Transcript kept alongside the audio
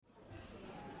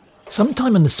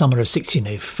Sometime in the summer of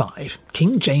 1605,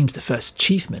 King James I's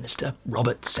chief minister,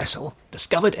 Robert Cecil,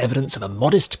 discovered evidence of a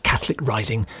modest Catholic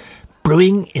rising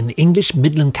brewing in the English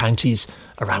Midland counties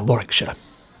around Warwickshire.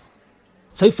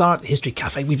 So far at the History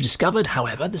Café, we've discovered,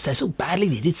 however, that Cecil badly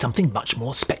needed something much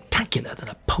more spectacular than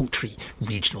a paltry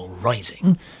regional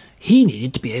rising. He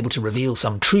needed to be able to reveal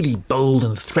some truly bold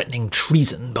and threatening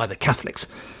treason by the Catholics,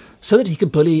 so that he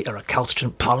could bully a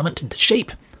recalcitrant parliament into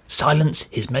shape, silence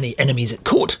his many enemies at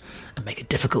court, and make a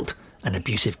difficult and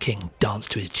abusive king dance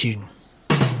to his tune.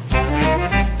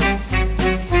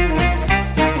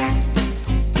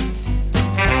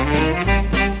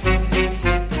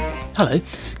 Hello,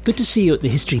 good to see you at the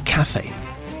History Café.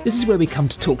 This is where we come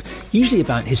to talk usually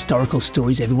about historical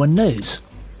stories everyone knows.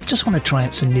 Just want to try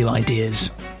out some new ideas.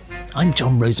 I'm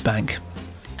John Rosebank.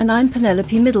 And I'm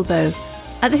Penelope Middlebow.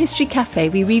 At the History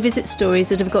Café, we revisit stories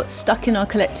that have got stuck in our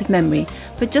collective memory,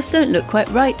 but just don't look quite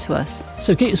right to us.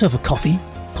 So get yourself a coffee,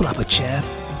 pull up a chair,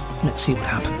 and let's see what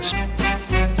happens.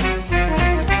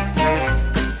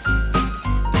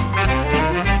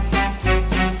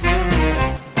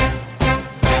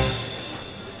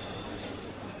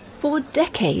 For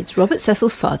decades, Robert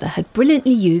Cecil's father had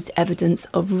brilliantly used evidence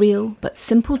of real but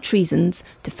simple treasons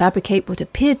to fabricate what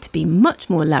appeared to be much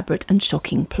more elaborate and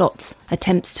shocking plots,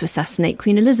 attempts to assassinate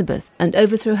Queen Elizabeth and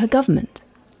overthrow her government.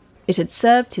 It had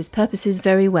served his purposes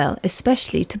very well,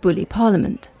 especially to bully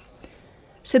Parliament.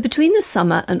 So between the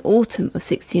summer and autumn of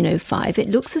 1605, it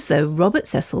looks as though Robert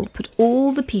Cecil put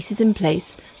all the pieces in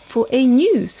place for a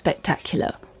new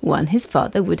spectacular, one his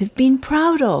father would have been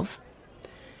proud of.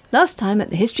 Last time at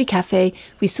the History Café,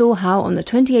 we saw how on the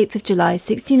 28th of July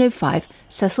 1605,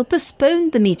 Cecil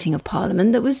postponed the meeting of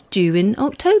Parliament that was due in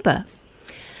October.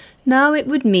 Now it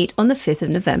would meet on the 5th of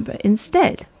November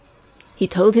instead. He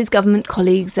told his government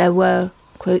colleagues there were,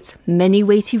 quotes, many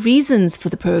weighty reasons for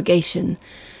the prorogation,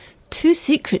 too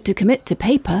secret to commit to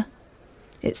paper.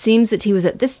 It seems that he was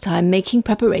at this time making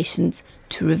preparations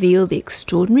to reveal the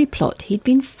extraordinary plot he'd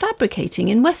been fabricating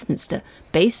in Westminster,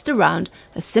 based around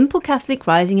a simple Catholic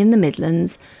rising in the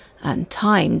Midlands and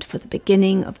timed for the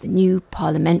beginning of the new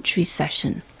parliamentary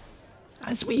session.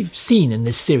 As we've seen in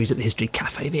this series at the History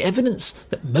Café, the evidence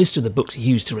that most of the books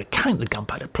use to recount the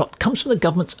Gunpowder Plot comes from the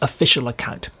government's official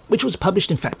account, which was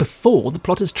published in fact before the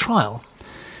plotter's trial.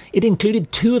 It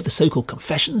included 2 of the so-called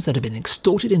confessions that had been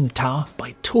extorted in the Tower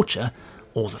by torture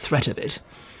or the threat of it.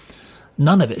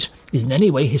 None of it is in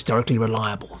any way historically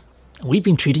reliable, and we've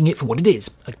been treating it for what it is,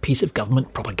 a piece of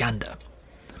government propaganda.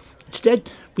 Instead,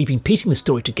 we've been piecing the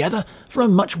story together from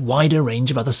a much wider range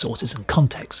of other sources and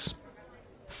contexts.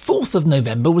 4th of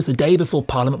November was the day before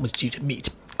Parliament was due to meet.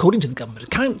 According to the government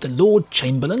account, the Lord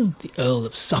Chamberlain, the Earl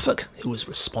of Suffolk, who was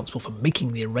responsible for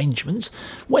making the arrangements,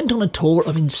 went on a tour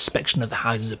of inspection of the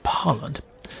Houses of Parliament.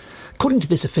 According to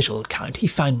this official account, he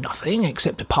found nothing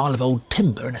except a pile of old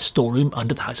timber in a storeroom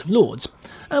under the House of Lords,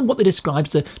 and what they described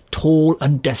as a tall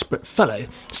and desperate fellow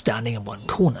standing in one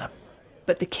corner.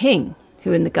 But the king,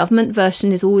 who in the government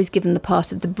version is always given the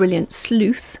part of the brilliant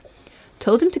sleuth,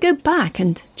 told him to go back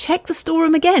and check the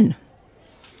storeroom again.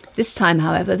 This time,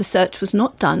 however, the search was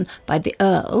not done by the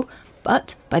Earl,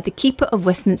 but by the Keeper of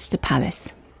Westminster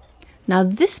Palace. Now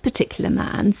this particular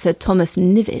man, Sir Thomas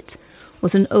Knivet,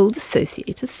 was an old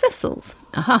associate of Cecil's.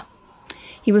 Aha!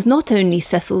 He was not only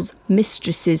Cecil's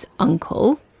mistress's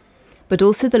uncle, but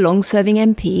also the long-serving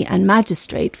MP and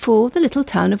magistrate for the little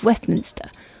town of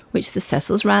Westminster, which the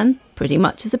Cecils ran pretty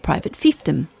much as a private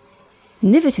fiefdom.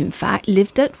 Knivet, in fact,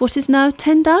 lived at what is now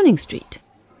 10 Downing Street.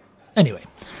 Anyway,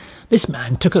 this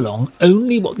man took along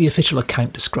only what the official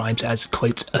account describes as,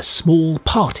 quote, a small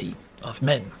party of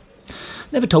men.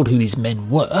 Never told who these men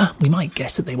were, we might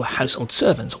guess that they were household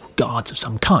servants or guards of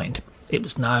some kind. It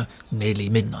was now nearly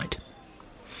midnight.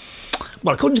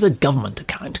 Well, according to the government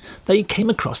account, they came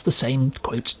across the same,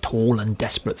 quote, tall and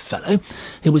desperate fellow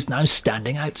who was now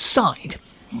standing outside.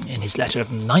 In his letter of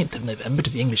 9th of November to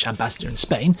the English ambassador in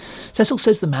Spain, Cecil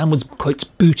says the man was, quote,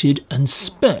 booted and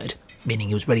spurred, meaning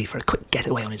he was ready for a quick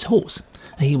getaway on his horse,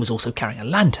 and he was also carrying a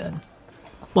lantern.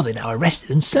 Well, they now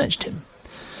arrested and searched him.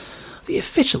 The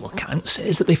official account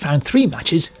says that they found 3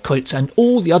 matches, quotes, and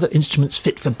all the other instruments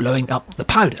fit for blowing up the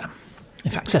powder.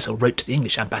 In fact, Cecil wrote to the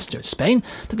English ambassador in Spain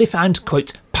that they found,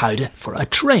 quote, powder for a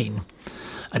train.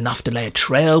 Enough to lay a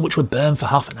trail which would burn for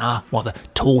half an hour while the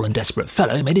tall and desperate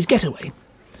fellow made his getaway.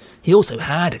 He also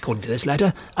had, according to this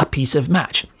letter, a piece of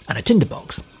match and a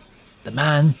tinderbox. The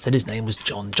man said his name was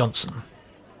John Johnson.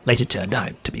 Later turned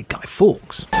out to be Guy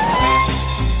Fawkes.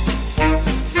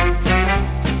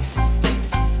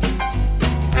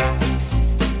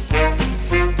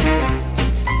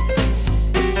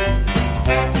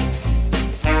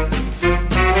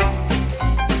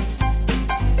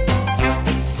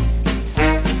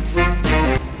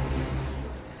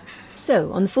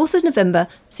 So, on the 4th of November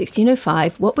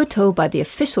 1605, what we're told by the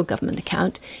official government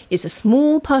account is a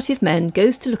small party of men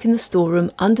goes to look in the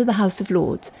storeroom under the House of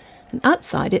Lords, and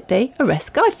outside it they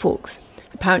arrest Guy Fawkes,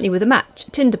 apparently with a match,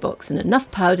 a tinderbox and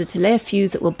enough powder to lay a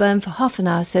fuse that will burn for half an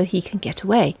hour so he can get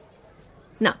away.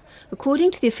 Now,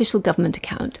 according to the official government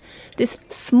account, this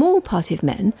small party of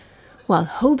men, while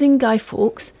holding Guy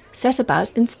Fawkes, set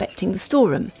about inspecting the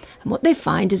storeroom, and what they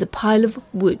find is a pile of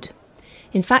wood.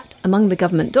 In fact, among the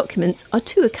government documents are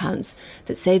two accounts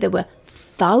that say there were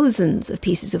thousands of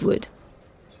pieces of wood.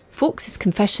 Fawkes'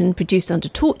 confession, produced under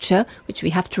torture, which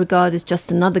we have to regard as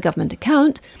just another government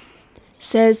account,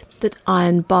 says that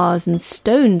iron bars and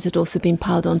stones had also been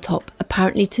piled on top,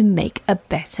 apparently to make a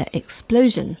better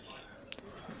explosion.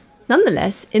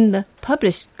 Nonetheless, in the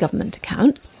published government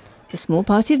account, the small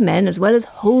party of men, as well as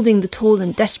holding the tall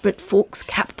and desperate Fawkes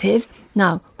captive,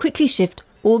 now quickly shift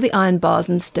all the iron bars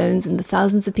and stones and the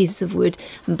thousands of pieces of wood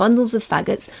and bundles of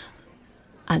faggots,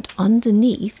 and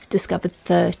underneath discovered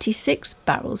 36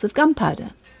 barrels of gunpowder.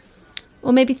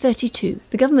 Or maybe 32.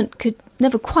 The government could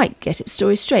never quite get its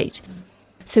story straight.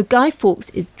 So Guy Fawkes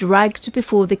is dragged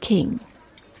before the king,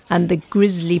 and the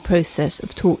grisly process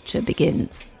of torture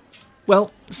begins.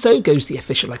 Well, so goes the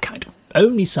official account.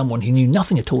 Only someone who knew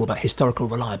nothing at all about historical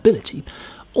reliability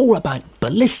or about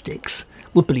ballistics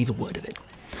would believe a word of it.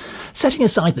 Setting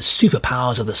aside the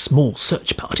superpowers of the small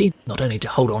search party, not only to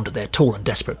hold on to their tall and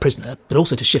desperate prisoner, but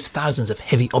also to shift thousands of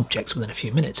heavy objects within a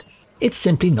few minutes, it's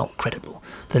simply not credible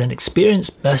that an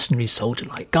experienced mercenary soldier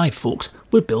like Guy Fawkes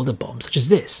would build a bomb such as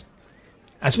this.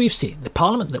 As we've seen, the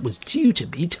Parliament that was due to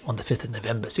meet on the 5th of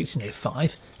November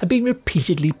 1605 had been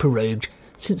repeatedly prorogued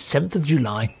since 7th of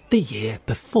July the year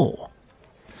before.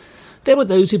 There were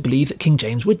those who believed that King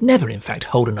James would never in fact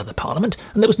hold another Parliament,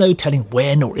 and there was no telling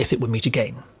when or if it would meet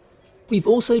again. We've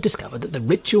also discovered that the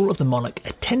ritual of the monarch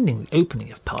attending the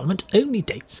opening of Parliament only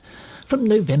dates from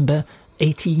November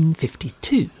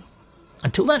 1852.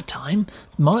 Until that time,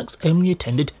 monarchs only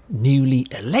attended newly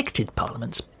elected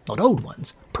parliaments, not old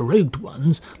ones, prorogued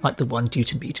ones like the one due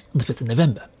to meet on the 5th of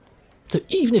November. So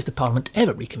even if the Parliament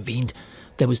ever reconvened,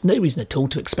 there was no reason at all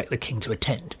to expect the king to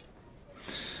attend.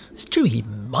 It's true he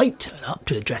might turn up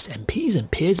to address MPs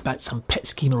and peers about some pet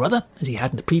scheme or other, as he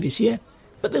had in the previous year,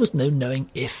 but there was no knowing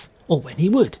if or when he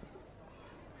would.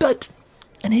 But,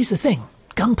 and here's the thing,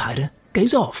 gunpowder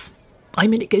goes off. I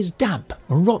mean, it goes damp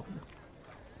and rotten.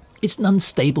 It's an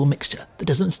unstable mixture that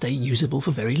doesn't stay usable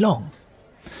for very long.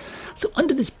 So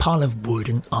under this pile of wood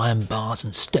and iron bars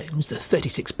and stones, the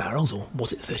 36 barrels, or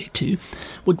was it 32,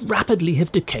 would rapidly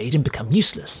have decayed and become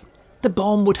useless. The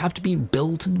bomb would have to be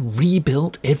built and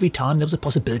rebuilt every time there was a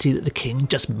possibility that the king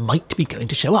just might be going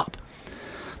to show up.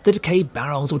 The decayed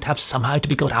barrels would have somehow to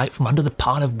be got out from under the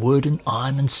pile of wood and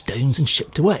iron and stones and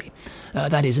shipped away.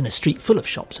 That is, in a street full of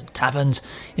shops and taverns,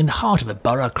 in the heart of a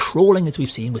borough crawling as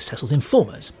we've seen with Cecil's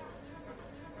informers.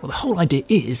 Well, the whole idea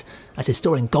is, as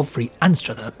historian Godfrey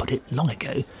Anstruther put it long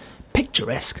ago,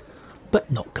 picturesque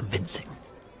but not convincing.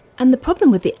 And the problem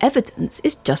with the evidence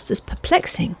is just as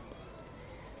perplexing.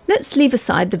 Let's leave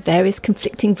aside the various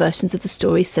conflicting versions of the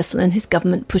story Cecil and his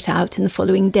government put out in the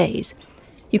following days.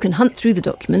 You can hunt through the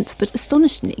documents, but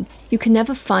astonishingly, you can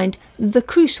never find the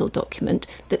crucial document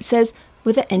that says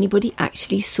whether anybody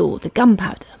actually saw the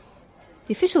gunpowder.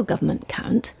 The official government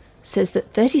count says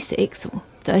that 36 or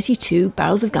 32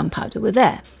 barrels of gunpowder were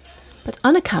there, but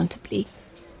unaccountably,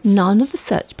 none of the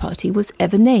search party was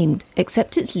ever named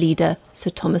except its leader,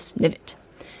 Sir Thomas Knivet.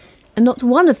 And not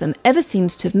one of them ever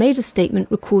seems to have made a statement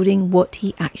recording what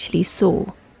he actually saw.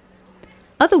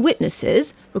 Other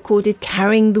witnesses recorded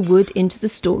carrying the wood into the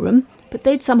storeroom, but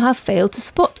they'd somehow failed to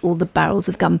spot all the barrels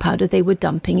of gunpowder they were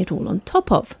dumping it all on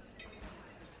top of.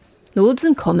 Lords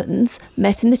and Commons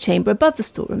met in the chamber above the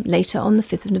storeroom later on the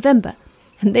 5th of November,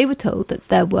 and they were told that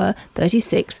there were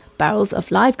 36 barrels of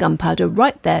live gunpowder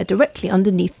right there directly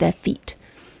underneath their feet.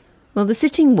 Well, the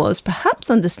sitting was,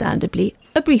 perhaps understandably,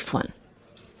 a brief one.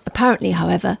 Apparently,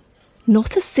 however,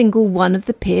 not a single one of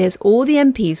the peers or the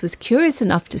MPs was curious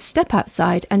enough to step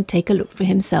outside and take a look for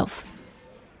himself.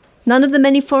 None of the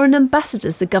many foreign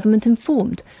ambassadors the government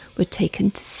informed were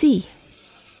taken to see.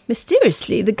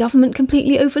 Mysteriously, the government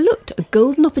completely overlooked a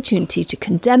golden opportunity to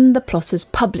condemn the plotters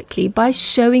publicly by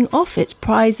showing off its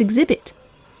prize exhibit.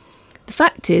 The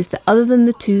fact is that other than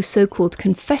the two so-called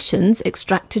confessions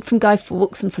extracted from Guy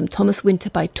Fawkes and from Thomas Winter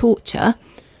by torture,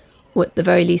 or at the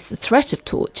very least the threat of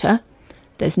torture,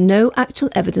 there's no actual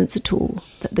evidence at all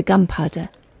that the gunpowder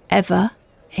ever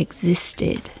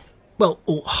existed. Well,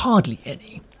 or hardly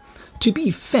any. To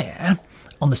be fair,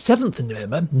 On the 7th of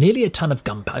November, nearly a ton of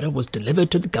gunpowder was delivered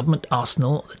to the government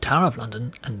arsenal at the Tower of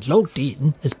London and logged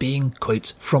in as being,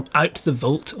 quote, from out the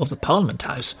vault of the Parliament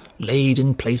House, laid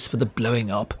in place for the blowing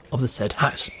up of the said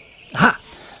house. Aha!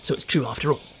 So it's true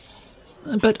after all.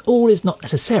 But all is not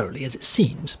necessarily as it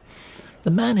seems.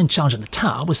 The man in charge of the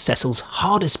Tower was Cecil's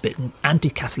hardest-bitten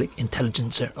anti-Catholic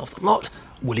intelligencer of the lot,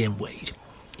 William Wade.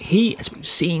 He, as we've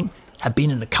seen, had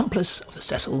been an accomplice of the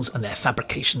Cecils and their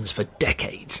fabrications for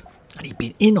decades, and he'd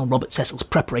been in on Robert Cecil's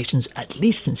preparations at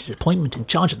least since his appointment in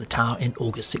charge of the Tower in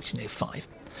August 1605.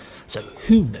 So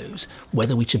who knows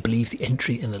whether we should believe the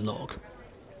entry in the log.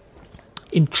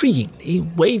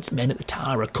 Intriguingly, Wade's men at the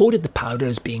Tower recorded the powder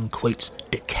as being, quote,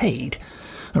 decayed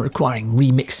and requiring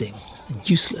remixing and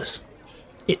useless.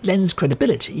 It lends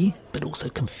credibility, but also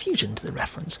confusion to the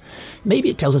reference. Maybe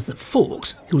it tells us that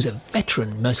Fawkes, who was a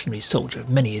veteran mercenary soldier of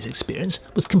many years' experience,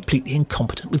 was completely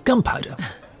incompetent with gunpowder.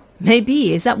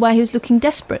 Maybe. Is that why he was looking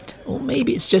desperate? Or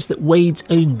maybe it's just that Wade's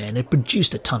own men had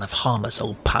produced a ton of harmless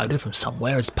old powder from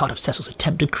somewhere as part of Cecil's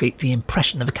attempt to create the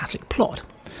impression of a Catholic plot.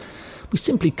 We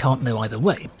simply can't know either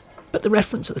way, but the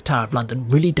reference at the Tower of London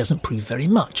really doesn't prove very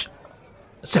much.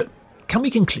 So, can we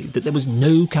conclude that there was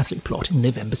no Catholic plot in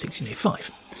November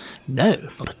 1605? No,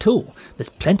 not at all. There's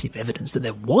plenty of evidence that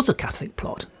there was a Catholic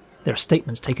plot. There are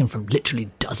statements taken from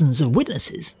literally dozens of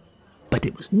witnesses. But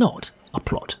it was not a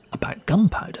plot about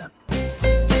gunpowder.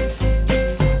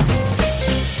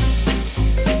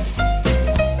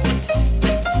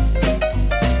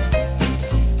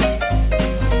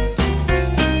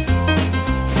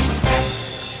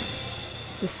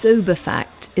 The sober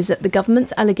fact is that the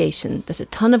government's allegation that a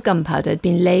ton of gunpowder had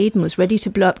been laid and was ready to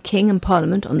blow up King and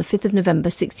Parliament on the 5th of November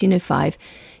 1605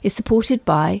 is supported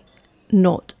by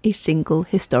not a single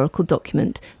historical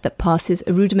document that passes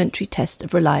a rudimentary test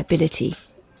of reliability.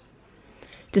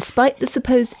 Despite the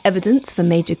supposed evidence of a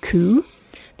major coup,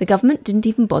 the government didn't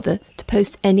even bother to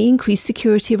post any increased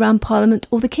security around Parliament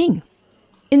or the King.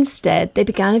 Instead, they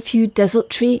began a few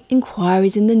desultory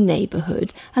inquiries in the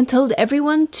neighbourhood and told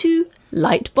everyone to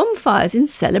light bonfires in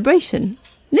celebration.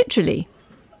 Literally.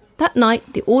 That night,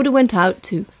 the order went out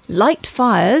to light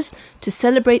fires to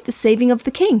celebrate the saving of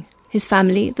the King, his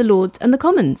family, the Lords and the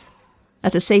Commons.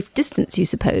 At a safe distance, you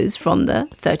suppose, from the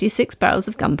 36 barrels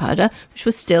of gunpowder which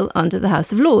was still under the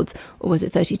House of Lords, or was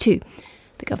it 32?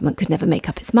 The government could never make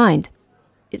up its mind.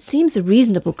 It seems a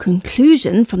reasonable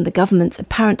conclusion from the government's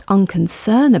apparent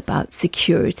unconcern about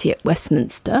security at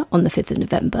Westminster on the 5th of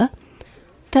November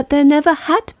that there never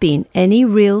had been any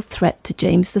real threat to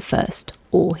James I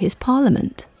or his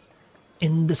Parliament.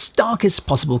 In the starkest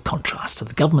possible contrast to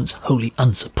the government's wholly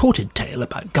unsupported tale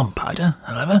about gunpowder,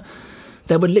 however,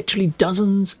 there were literally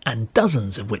dozens and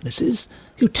dozens of witnesses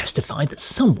who testified that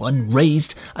someone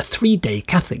raised a 3-day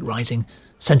Catholic rising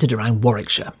centred around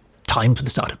Warwickshire, time for the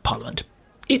start of Parliament.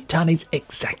 It tallies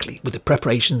exactly with the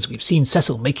preparations we've seen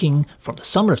Cecil making from the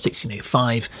summer of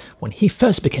 1605 when he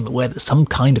first became aware that some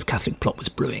kind of Catholic plot was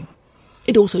brewing.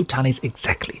 It also tallies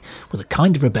exactly with the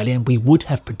kind of rebellion we would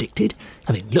have predicted,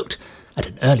 having looked at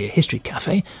an earlier history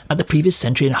cafe at the previous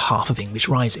century and a half of English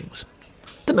risings.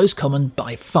 The most common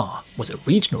by far was a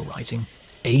regional rising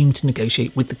aimed to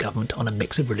negotiate with the government on a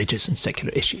mix of religious and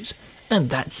secular issues. And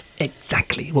that's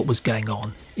exactly what was going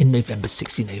on in November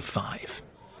 1605.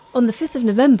 On the 5th of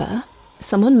November,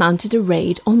 someone mounted a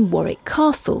raid on Warwick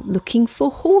Castle looking for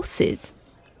horses.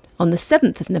 On the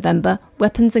 7th of November,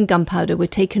 weapons and gunpowder were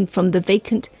taken from the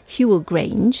vacant Hewell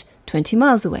Grange, 20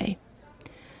 miles away.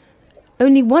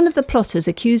 Only one of the plotters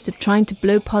accused of trying to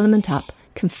blow Parliament up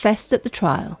confessed at the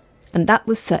trial, and that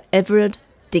was Sir Everard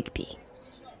Digby.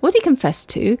 What he confessed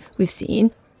to, we've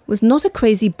seen, was not a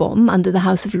crazy bomb under the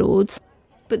House of Lords,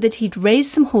 but that he'd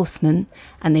raised some horsemen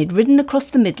and they'd ridden across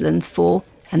the Midlands for,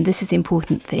 and this is the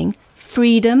important thing,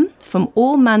 freedom from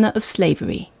all manner of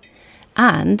slavery,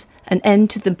 and an end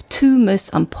to the two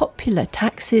most unpopular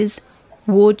taxes,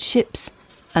 wardships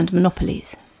and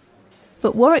monopolies.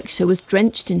 But Warwickshire was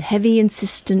drenched in heavy,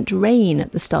 insistent rain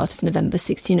at the start of November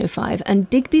 1605, and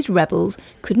Digby's rebels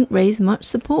couldn't raise much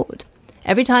support.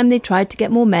 Every time they tried to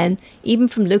get more men, even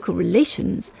from local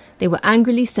relations, they were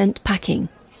angrily sent packing.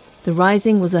 The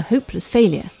rising was a hopeless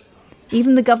failure.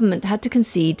 Even the government had to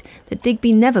concede that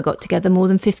Digby never got together more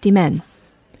than 50 men.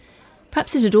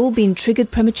 Perhaps it had all been triggered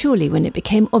prematurely when it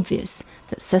became obvious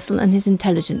that Cecil and his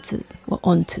intelligences were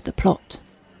onto the plot.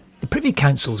 The Privy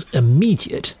Council's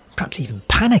immediate perhaps even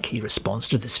panicky response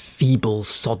to this feeble,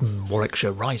 sodden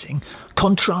Warwickshire rising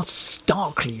contrasts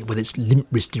starkly with its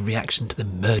limp-wristed reaction to the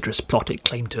murderous plot it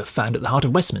claimed to have found at the heart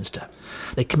of Westminster.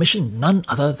 They commissioned none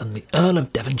other than the Earl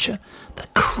of Devonshire, the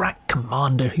crack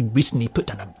commander who recently put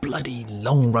down a bloody,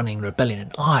 long-running rebellion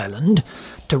in Ireland,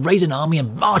 to raise an army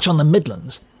and march on the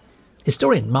Midlands.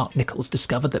 Historian Mark Nichols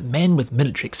discovered that men with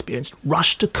military experience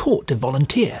rushed to court to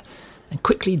volunteer, and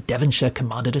quickly Devonshire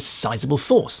commanded a sizable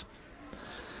force.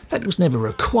 That was never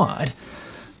required.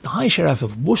 The High Sheriff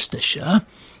of Worcestershire,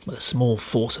 with a small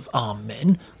force of armed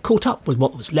men, caught up with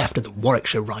what was left of the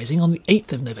Warwickshire Rising on the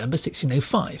 8th of November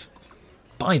 1605.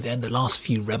 By then, the last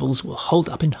few rebels were holed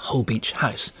up in Holbeach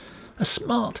House, a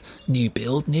smart new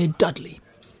build near Dudley,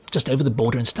 just over the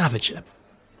border in Staffordshire.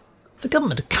 The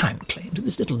government account claims that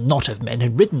this little knot of men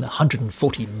had ridden the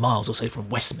 140 miles or so from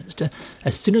Westminster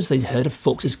as soon as they'd heard of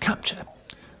Fawkes's capture.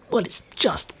 Well, it's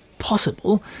just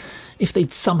possible. If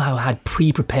they'd somehow had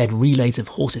pre-prepared relays of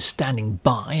horses standing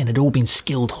by and had all been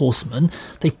skilled horsemen,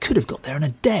 they could have got there in a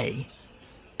day.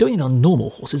 Doing it on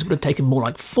normal horses would have taken more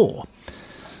like 4.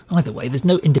 Either way, there's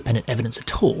no independent evidence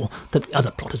at all that the other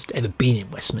plotters had ever been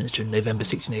in Westminster in November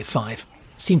 1605.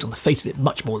 It seems on the face of it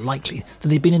much more likely that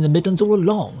they'd been in the Midlands all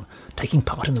along, taking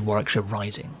part in the Warwickshire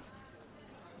Rising.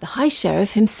 The High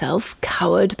Sheriff himself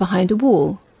cowered behind a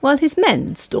wall, while his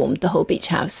men stormed the Holbeach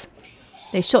House.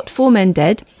 They shot 4 men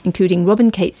dead, including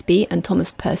Robin Catesby and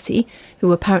Thomas Percy, who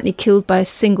were apparently killed by a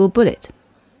single bullet.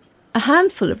 A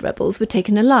handful of rebels were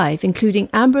taken alive, including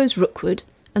Ambrose Rookwood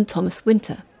and Thomas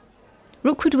Winter.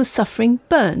 Rookwood was suffering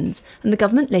burns, and the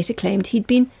government later claimed he'd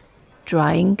been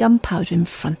drying gunpowder in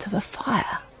front of a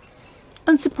fire.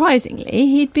 Unsurprisingly,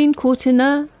 he'd been caught in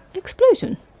an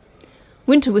explosion.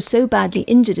 Winter was so badly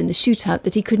injured in the shootout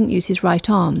that he couldn't use his right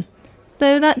arm,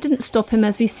 though that didn't stop him,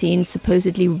 as we've seen,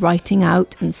 supposedly writing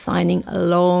out and signing a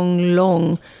long,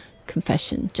 long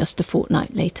confession just a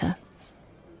fortnight later.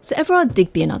 Sir Everard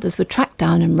Digby and others were tracked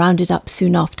down and rounded up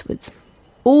soon afterwards.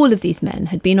 All of these men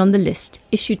had been on the list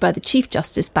issued by the Chief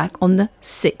Justice back on the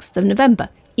 6th of November,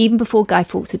 even before Guy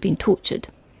Fawkes had been tortured.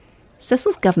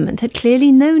 Cecil's government had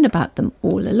clearly known about them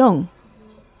all along.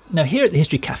 Now, here at the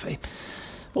History Café,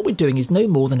 what we're doing is no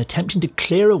more than attempting to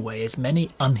clear away as many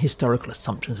unhistorical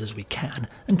assumptions as we can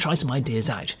and try some ideas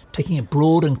out, taking a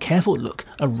broad and careful look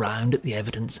around at the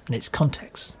evidence and its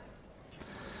context.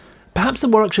 Perhaps the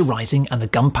Warwickshire Rising and the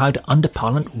Gunpowder Under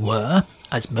Parliament were,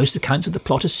 as most accounts of the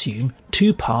plot assume,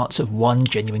 2 parts of one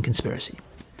genuine conspiracy.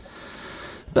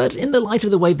 But in the light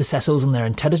of the way the Cecils and their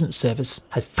intelligence service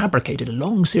had fabricated a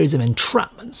long series of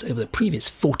entrapments over the previous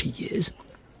 40 years,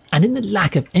 and in the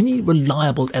lack of any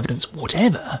reliable evidence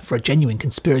whatever for a genuine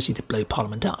conspiracy to blow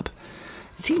Parliament up,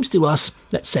 it seems to us,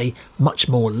 let's say, much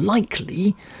more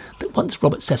likely that once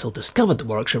Robert Cecil discovered the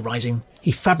Warwickshire Rising,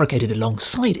 he fabricated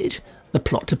alongside it the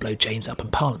plot to blow James up in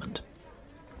Parliament.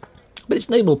 But it's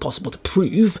no more possible to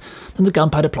prove than the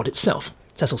Gunpowder Plot itself.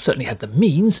 Cecil certainly had the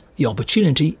means, the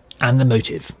opportunity, and the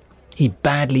motive. He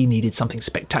badly needed something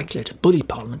spectacular to bully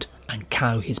Parliament and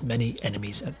cow his many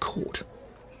enemies at court.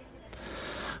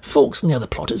 Fawkes and the other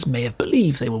plotters may have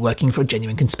believed they were working for a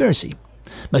genuine conspiracy.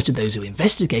 Most of those who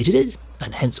investigated it,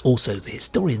 and hence also the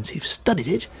historians who've studied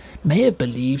it, may have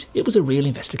believed it was a real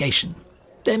investigation.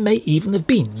 There may even have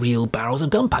been real barrels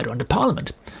of gunpowder under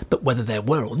Parliament, but whether there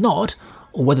were or not,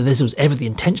 or whether this was ever the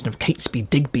intention of Catesby,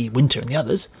 Digby, Winter and the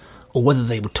others, or whether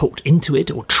they were talked into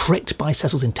it or tricked by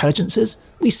Cecil's intelligences,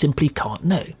 we simply can't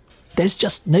know. There's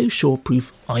just no sure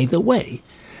proof either way.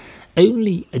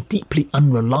 Only a deeply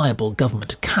unreliable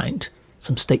government account,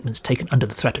 some statements taken under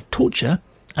the threat of torture,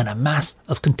 and a mass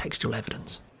of contextual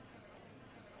evidence.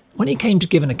 When he came to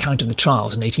give an account of the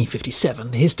trials in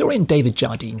 1857, the historian David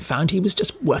Jardine found he was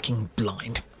just working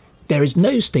blind. There is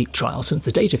no state trial since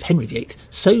the date of Henry VIII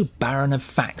so barren of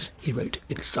facts, he wrote,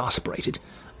 exasperated,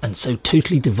 and so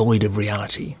totally devoid of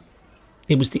reality.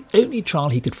 It was the only trial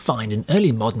he could find in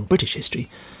early modern British history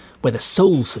where the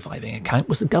sole surviving account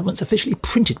was the government's officially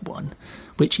printed one,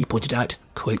 which, he pointed out,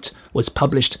 quote, was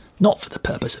published not for the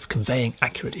purpose of conveying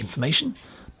accurate information,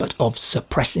 but of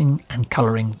suppressing and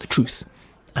colouring the truth,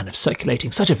 and of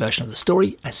circulating such a version of the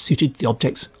story as suited the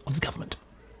objects of the government.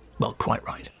 Well, quite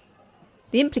right.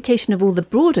 The implication of all the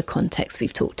broader context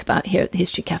we've talked about here at the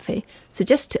History Café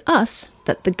suggests to us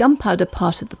that the gunpowder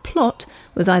part of the plot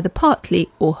was either partly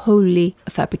or wholly a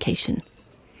fabrication.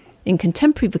 In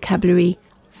contemporary vocabulary,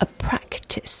 a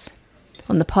practice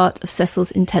on the part of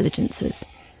Cecil's intelligences.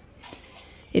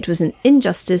 It was an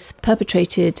injustice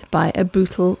perpetrated by a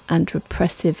brutal and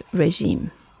repressive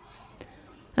regime.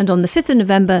 And on the 5th of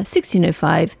November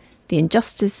 1605, the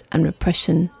injustice and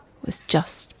repression was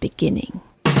just beginning.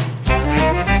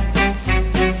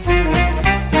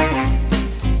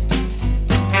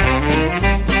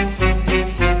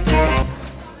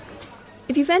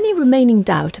 any remaining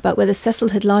doubt about whether Cecil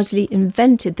had largely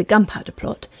invented the Gunpowder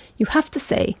Plot, you have to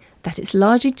say that it's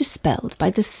largely dispelled by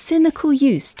the cynical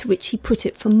use to which he put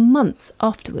it for months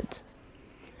afterwards.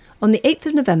 On the 8th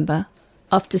of November,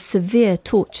 after severe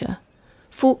torture,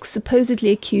 Fawkes supposedly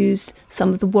accused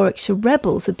some of the Warwickshire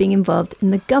rebels of being involved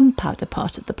in the gunpowder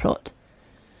part of the plot.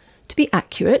 To be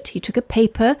accurate, he took a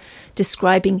paper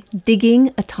describing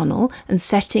digging a tunnel and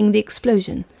setting the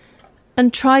explosion,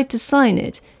 and tried to sign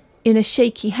it in a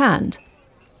shaky hand.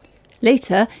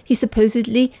 Later, he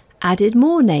supposedly added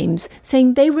more names,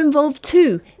 saying they were involved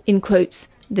too in, quotes,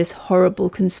 this horrible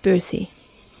conspiracy,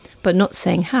 but not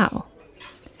saying how.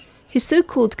 His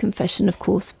so-called confession, of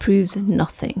course, proves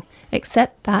nothing,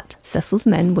 except that Cecil's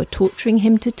men were torturing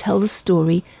him to tell the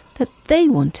story that they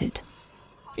wanted.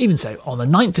 Even so, on the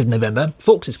 9th of November,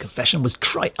 Fawkes's confession was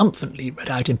triumphantly read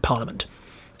out in Parliament,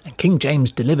 and King James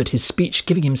delivered his speech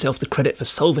giving himself the credit for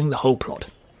solving the whole plot.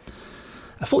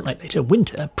 A fortnight later,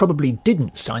 Winter probably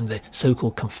didn't sign the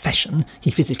so-called confession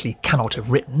he physically cannot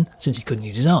have written since he couldn't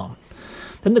use his arm.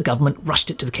 Then the government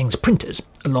rushed it to the King's printers,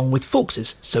 along with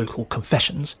Fawkes's so-called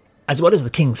confessions, as well as the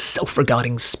King's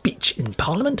self-regarding speech in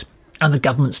Parliament, and the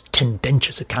government's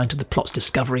tendentious account of the plot's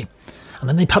discovery, and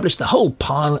then they published the whole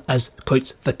pile as,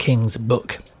 quote, the King's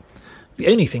book. The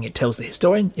only thing it tells the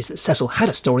historian is that Cecil had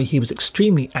a story he was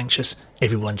extremely anxious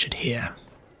everyone should hear.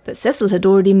 But Cecil had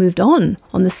already moved on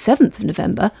the 7th of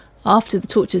November. After the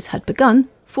tortures had begun,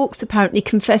 Fawkes apparently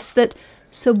confessed that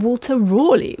Sir Walter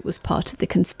Raleigh was part of the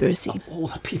conspiracy. Of all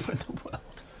the people in the world.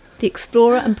 The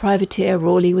explorer and privateer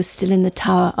Raleigh was still in the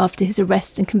Tower after his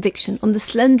arrest and conviction on the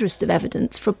slenderest of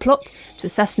evidence for a plot to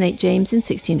assassinate James in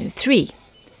 1603.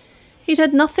 He'd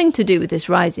had nothing to do with this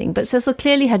rising, but Cecil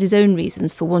clearly had his own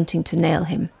reasons for wanting to nail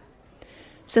him.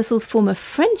 Cecil's former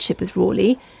friendship with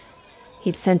Raleigh,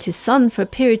 he'd sent his son for a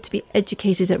period to be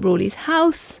educated at Raleigh's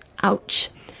house, ouch,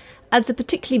 adds a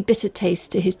particularly bitter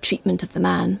taste to his treatment of the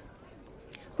man.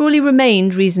 Raleigh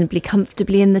remained reasonably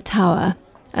comfortably in the Tower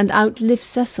and outlived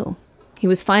Cecil. He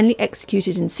was finally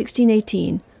executed in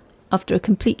 1618 after a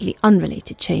completely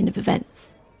unrelated chain of events.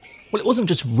 Well, it wasn't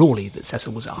just Raleigh that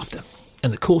Cecil was after.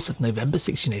 In the course of November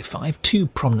 1605, two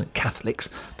prominent Catholics,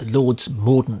 the Lords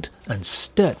Mordaunt and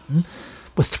Sturton,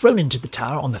 were thrown into the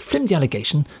Tower on the flimsy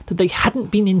allegation that they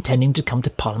hadn't been intending to come to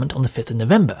Parliament on the 5th of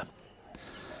November.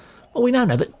 Well, we now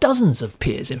know that dozens of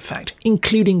peers, in fact,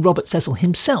 including Robert Cecil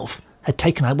himself, had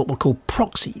taken out what were called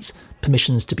proxies,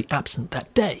 permissions to be absent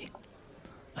that day.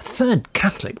 A third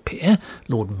Catholic peer,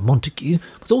 Lord Montague,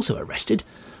 was also arrested,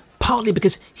 partly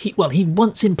because he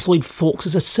once employed Fawkes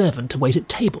as a servant to wait at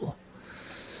table.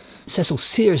 Cecil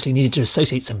seriously needed to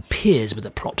associate some peers with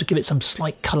the plot to give it some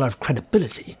slight colour of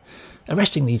credibility.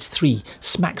 Arresting these three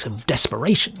smacks of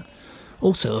desperation,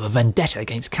 also of a vendetta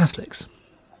against Catholics.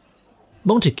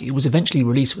 Montague was eventually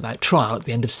released without trial at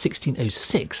the end of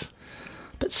 1606,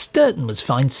 but Sturton was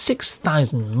fined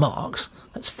 6,000 marks,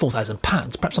 that's £4,000,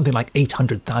 perhaps something like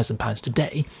 £800,000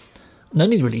 today, and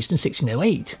only released in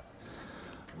 1608.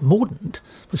 Mordaunt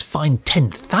was fined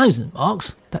 10,000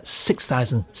 marks, that's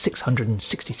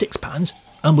 £6,666,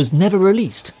 and was never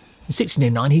released. In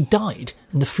 1609 he died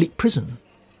in the Fleet Prison.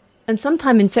 And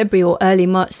sometime in February or early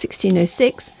March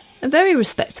 1606, a very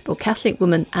respectable Catholic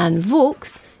woman, Anne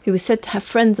Vaux, who was said to have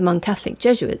friends among Catholic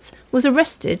Jesuits, was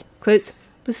arrested, quote,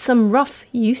 with some rough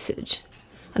usage,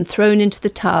 and thrown into the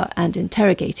Tower and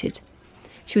interrogated.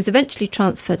 She was eventually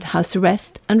transferred to house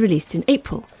arrest and released in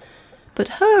April. But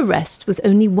her arrest was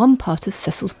only one part of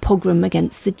Cecil's pogrom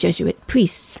against the Jesuit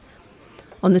priests.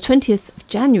 On the 20th of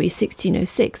January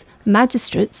 1606,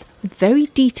 magistrates, with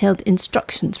very detailed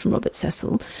instructions from Robert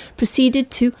Cecil, proceeded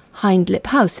to Hindlip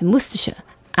House in Worcestershire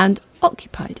and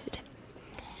occupied it.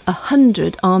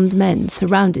 100 armed men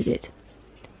surrounded it.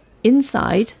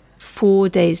 Inside, 4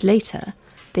 days later,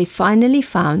 they finally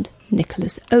found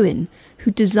Nicholas Owen,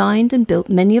 who designed and built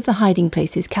many of the hiding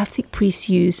places Catholic priests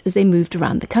used as they moved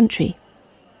around the country.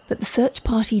 But the search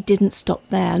party didn't stop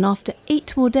there, and after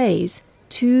 8 more days,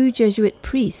 2 Jesuit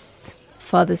priests,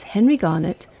 Fathers Henry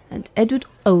Garnet and Edward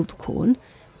Oldcorn,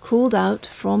 crawled out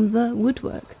from the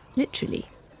woodwork, literally.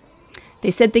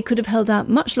 They said they could have held out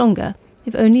much longer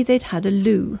if only they'd had a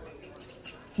loo.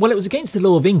 Well, it was against the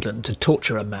law of England to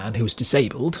torture a man who was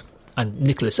disabled, and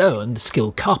Nicholas Owen, the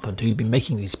skilled carpenter who'd been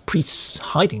making these priests'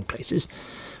 hiding places,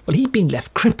 well, he'd been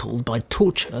left crippled by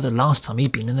torture the last time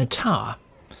he'd been in the Tower.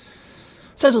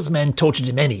 Cecil's men tortured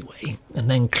him anyway, and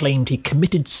then claimed he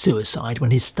committed suicide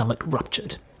when his stomach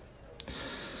ruptured.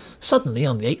 Suddenly,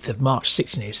 on the 8th of March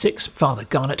 1606, Father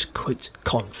Garnet, quote,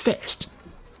 confessed.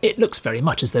 It looks very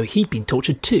much as though he'd been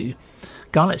tortured too.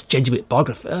 Garnet's Jesuit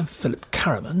biographer, Philip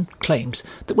Caraman, claims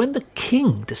that when the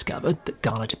king discovered that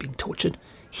Garnet had been tortured,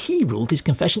 he ruled his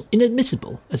confession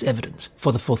inadmissible as evidence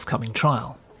for the forthcoming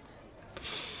trial.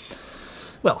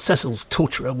 Well, Cecil's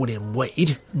torturer, William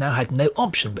Wade, now had no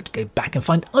option but to go back and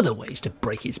find other ways to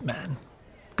break his man.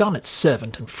 Garnet's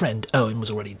servant and friend, Owen,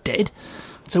 was already dead,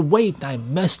 so Wade now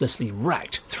mercilessly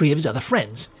racked 3 of his other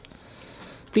friends.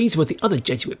 These were the other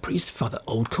Jesuit priest, Father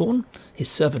Oldcorn, his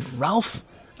servant Ralph,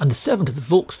 and the servant of the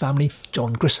Vaux family,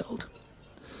 John Griswold.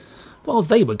 While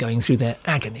they were going through their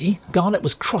agony, Garnet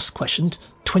was cross-questioned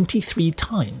 23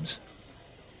 times.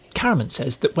 Caraman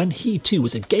says that when he too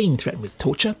was again threatened with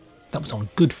torture, that was on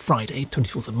Good Friday,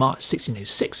 24th of March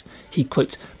 1606, he,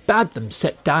 quotes, bade them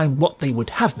set down what they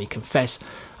would have me confess,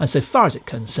 and so far as it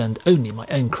concerned only my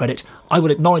own credit, I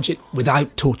will acknowledge it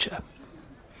without torture.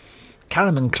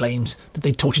 Caraman claims that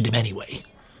they tortured him anyway,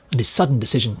 and his sudden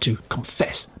decision to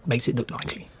confess makes it look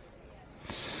likely.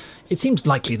 It seems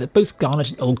likely that both Garnet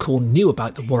and Oldcorn knew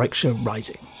about the Warwickshire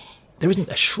Rising. There isn't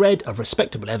a shred of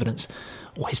respectable evidence,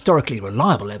 or historically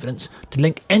reliable evidence, to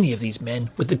link any of these men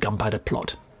with the Gunpowder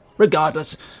Plot.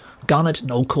 Regardless, Garnet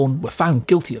and Oldcorn were found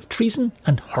guilty of treason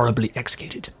and horribly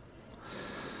executed.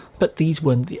 But these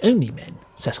weren't the only men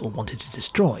Cecil wanted to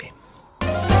destroy.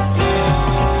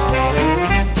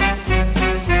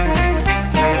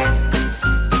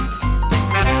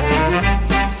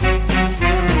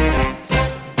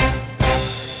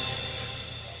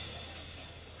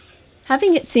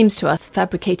 Having, it seems to us,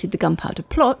 fabricated the Gunpowder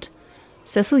Plot,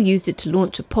 Cecil used it to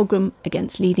launch a pogrom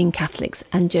against leading Catholics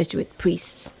and Jesuit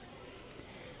priests.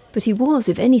 But he was,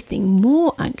 if anything,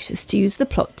 more anxious to use the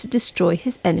plot to destroy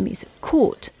his enemies at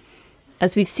court.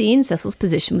 As we've seen, Cecil's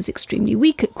position was extremely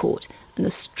weak at court, and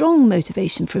a strong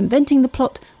motivation for inventing the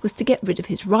plot was to get rid of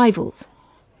his rivals.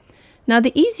 Now,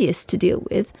 the easiest to deal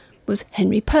with was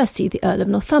Henry Percy, the Earl of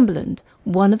Northumberland,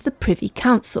 one of the Privy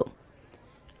Council.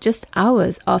 Just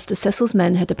hours after Cecil's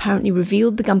men had apparently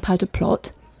revealed the Gunpowder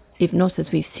Plot, if not,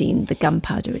 as we've seen, the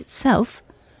gunpowder itself,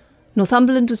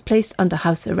 Northumberland was placed under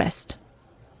house arrest.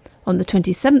 On the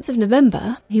 27th of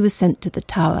November, he was sent to the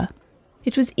Tower.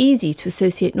 It was easy to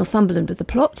associate Northumberland with the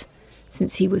plot,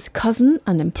 since he was cousin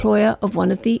and employer of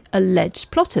one of the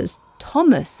alleged plotters,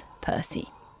 Thomas Percy.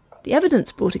 The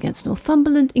evidence brought against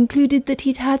Northumberland included that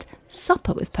he'd had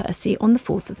supper with Percy on the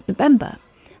 4th of November,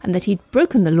 and that he'd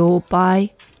broken the law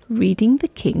by reading the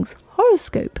king's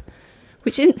horoscope,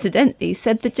 which incidentally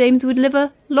said that James would live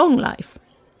a long life.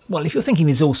 Well, if you're thinking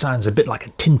this all sounds a bit like a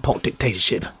tin pot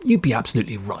dictatorship, you'd be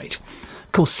absolutely right.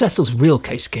 Of course, Cecil's real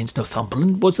case against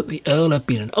Northumberland was that the Earl had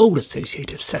been an old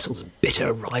associate of Cecil's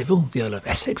bitter rival, the Earl of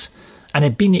Essex, and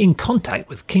had been in contact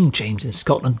with King James in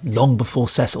Scotland long before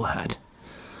Cecil had.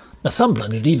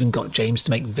 Northumberland had even got James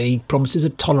to make vague promises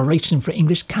of toleration for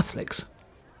English Catholics.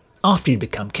 After he'd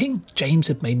become king, James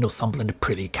had made Northumberland a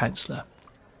Privy Councillor.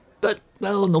 But,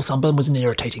 well, Northumberland was an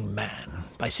irritating man.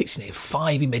 By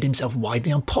 1605 he made himself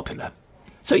widely unpopular,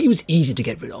 so he was easy to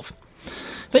get rid of.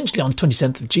 Eventually, on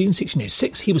 27th of June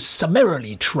 1606, he was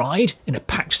summarily tried in a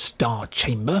packed Star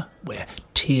Chamber, where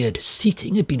tiered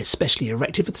seating had been especially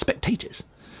erected for the spectators.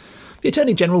 The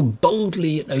Attorney-General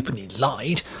boldly and openly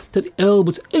lied that the Earl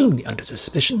was only under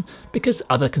suspicion because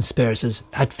other conspirators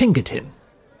had fingered him.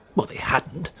 Well, they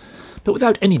hadn't. But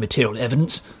without any material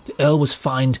evidence, the Earl was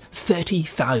fined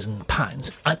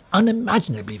 £30,000, an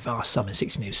unimaginably vast sum in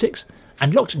 1606,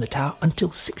 and locked in the Tower until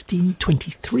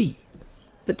 1623.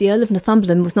 But the Earl of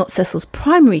Northumberland was not Cecil's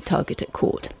primary target at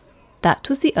court. That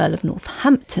was the Earl of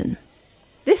Northampton.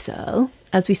 This Earl,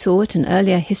 as we saw at an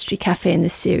earlier History Café in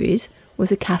this series,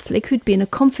 was a Catholic who'd been a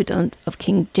confidant of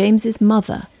King James's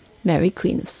mother, Mary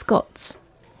Queen of Scots.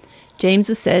 James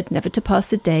was said never to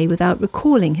pass a day without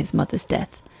recalling his mother's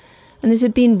death, and it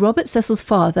had been Robert Cecil's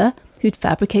father who'd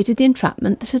fabricated the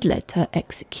entrapment that had led to her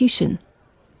execution.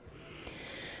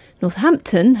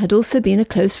 Northampton had also been a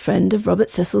close friend of Robert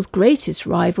Cecil's greatest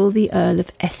rival, the Earl of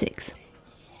Essex.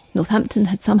 Northampton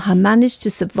had somehow managed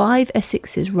to survive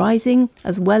Essex's rising,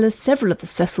 as well as several of the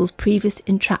Cecil's previous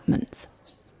entrapments.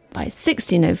 By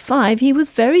 1605 he was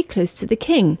very close to the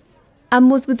king, and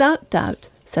was without doubt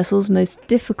Cecil's most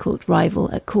difficult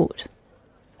rival at court.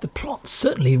 The plot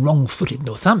certainly wrong-footed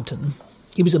Northampton.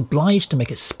 He was obliged to make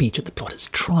a speech at the plotters'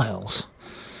 trials.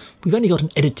 We've only got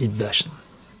an edited version,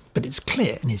 but it's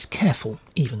clear in his careful,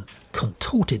 even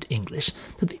contorted English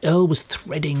that the Earl was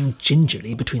threading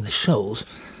gingerly between the shoals.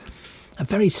 A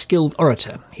very skilled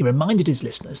orator, he reminded his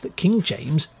listeners that King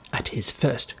James, at his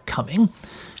first coming,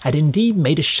 had indeed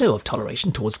made a show of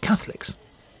toleration towards Catholics.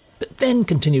 But then,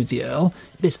 continued the Earl,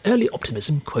 this early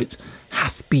optimism, quote,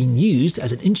 hath been used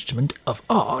as an instrument of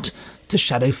art to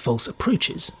shadow false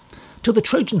approaches. till the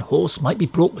Trojan horse might be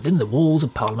brought within the walls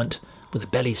of Parliament with a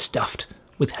belly stuffed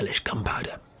with hellish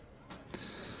gunpowder.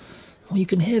 Well, you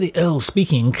can hear the Earl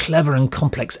speaking in clever and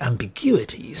complex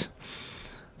ambiguities.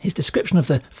 His description of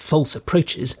the false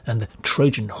approaches and the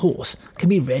Trojan horse can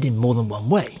be read in more than one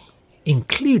way,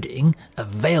 including a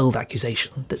veiled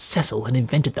accusation that Cecil had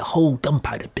invented the whole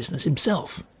gunpowder business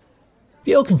himself.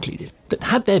 The Earl concluded that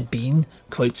had there been,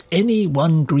 quotes, any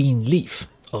one green leaf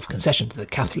of concession to the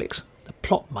Catholics, the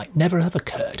plot might never have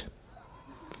occurred.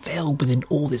 Veiled within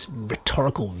all this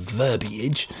rhetorical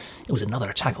verbiage, it was another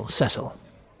attack on Cecil.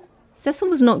 Cecil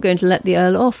was not going to let the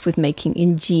Earl off with making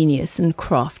ingenious and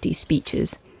crafty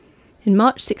speeches. In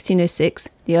March 1606,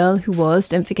 the Earl, who was,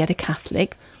 don't forget, a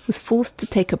Catholic, was forced to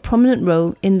take a prominent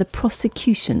role in the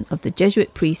prosecution of the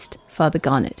Jesuit priest, Father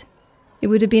Garnet. It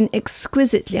would have been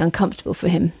exquisitely uncomfortable for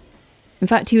him. In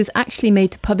fact, he was actually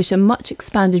made to publish a much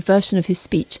expanded version of his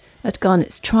speech at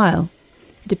Garnet's trial.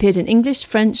 It appeared in English,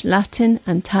 French, Latin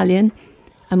and Italian,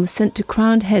 and was sent to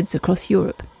crowned heads across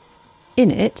Europe.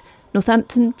 In it,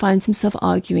 Northampton finds himself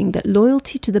arguing that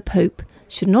loyalty to the Pope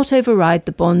should not override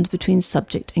the bond between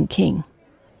subject and king.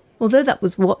 Although that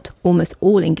was what almost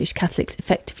all English Catholics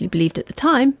effectively believed at the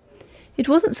time, it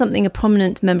wasn't something a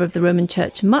prominent member of the Roman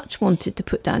Church much wanted to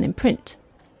put down in print.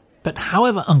 But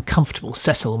however uncomfortable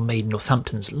Cecil made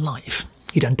Northampton's life,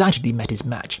 he'd undoubtedly met his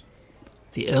match.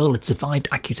 The Earl had survived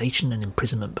accusation and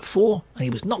imprisonment before, and he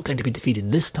was not going to be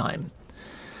defeated this time.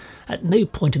 At no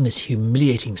point in this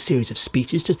humiliating series of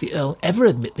speeches does the Earl ever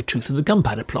admit the truth of the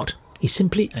Gunpowder Plot. He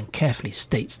simply and carefully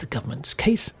states the government's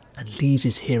case and leaves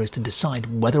his hearers to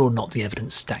decide whether or not the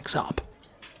evidence stacks up.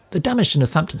 The damage to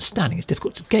Northampton's standing is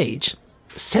difficult to gauge.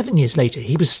 7 years later,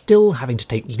 he was still having to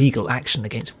take legal action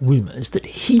against rumours that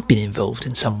he'd been involved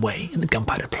in some way in the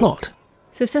Gunpowder Plot.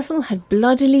 So Cecil had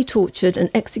bloodily tortured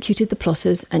and executed the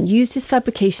plotters and used his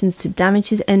fabrications to damage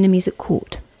his enemies at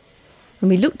court. When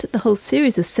we looked at the whole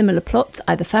series of similar plots,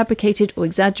 either fabricated or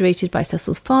exaggerated by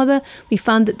Cecil's father, we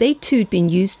found that they too had been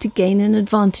used to gain an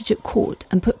advantage at court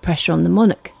and put pressure on the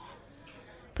monarch.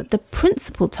 But the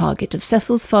principal target of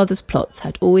Cecil's father's plots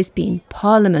had always been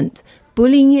Parliament,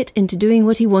 bullying it into doing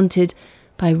what he wanted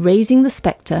by raising the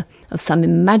spectre of some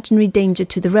imaginary danger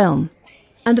to the realm.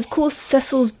 And of course,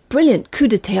 Cecil's brilliant coup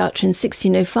de théâtre in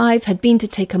 1605 had been to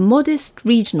take a modest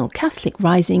regional Catholic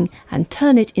rising and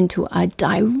turn it into a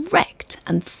direct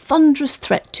and thunderous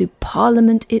threat to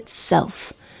Parliament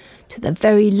itself, to the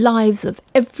very lives of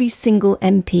every single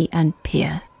MP and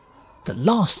peer. The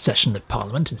last session of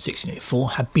Parliament in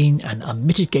 1604 had been an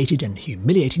unmitigated and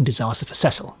humiliating disaster for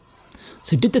Cecil.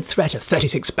 So did the threat of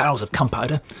 36 barrels of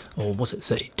gunpowder, or was it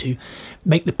 32,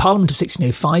 make the Parliament of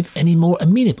 1605 any more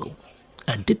amenable?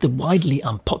 And did the widely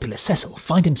unpopular Cecil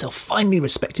find himself finally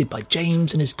respected by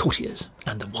James and his courtiers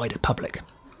and the wider public?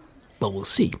 Well, we'll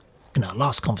see in our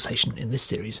last conversation in this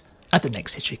series at the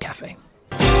next History Cafe.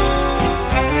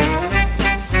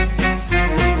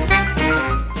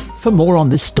 For more on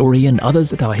this story and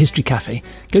others at our History Cafe,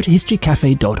 go to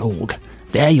historycafe.org.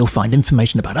 There you'll find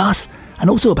information about us and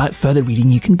also about further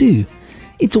reading you can do.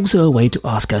 It's also a way to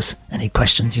ask us any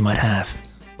questions you might have.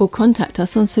 Or contact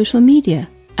us on social media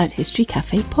at History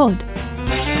Cafe Pod.